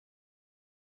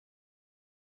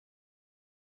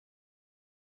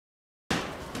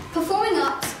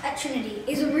at Trinity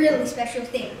is a really special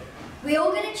thing. We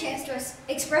all get a chance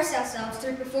to express ourselves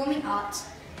through performing arts,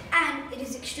 and it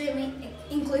is extremely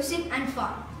inclusive and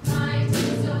fun.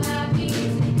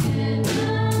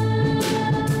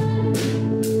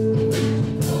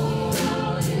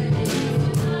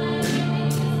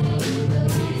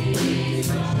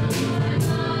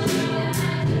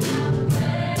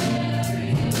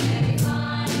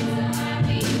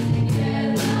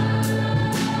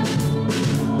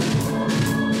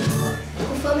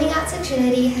 Performing arts at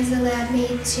Trinity has allowed me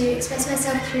to express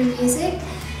myself through music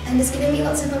and has given me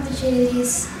lots of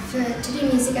opportunities to do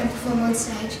music and perform on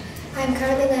stage. I am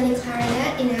currently learning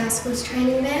clarinet in our school's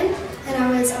training band, and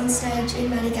I was on stage in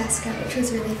Madagascar, which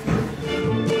was really fun.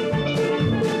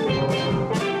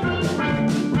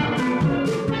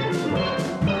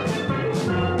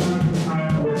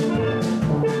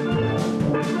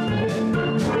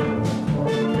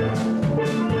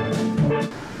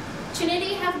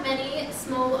 Trinity have many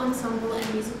small ensemble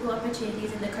and musical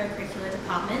opportunities in the co-curricular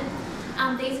department.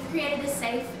 These have created a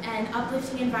safe and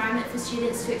uplifting environment for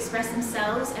students to express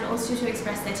themselves and also to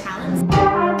express their talents.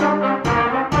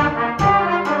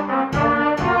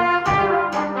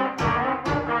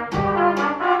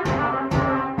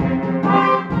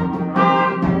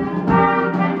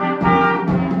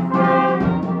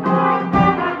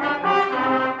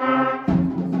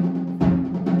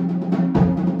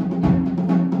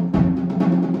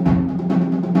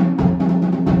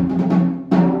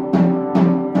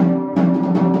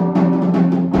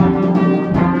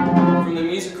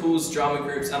 Drama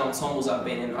groups and ensembles I've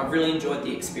been in, I've really enjoyed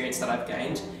the experience that I've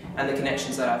gained and the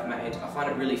connections that I've made. I find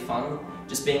it really fun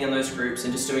just being in those groups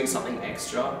and just doing something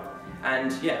extra,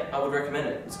 and yeah, I would recommend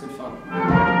it. It's good fun.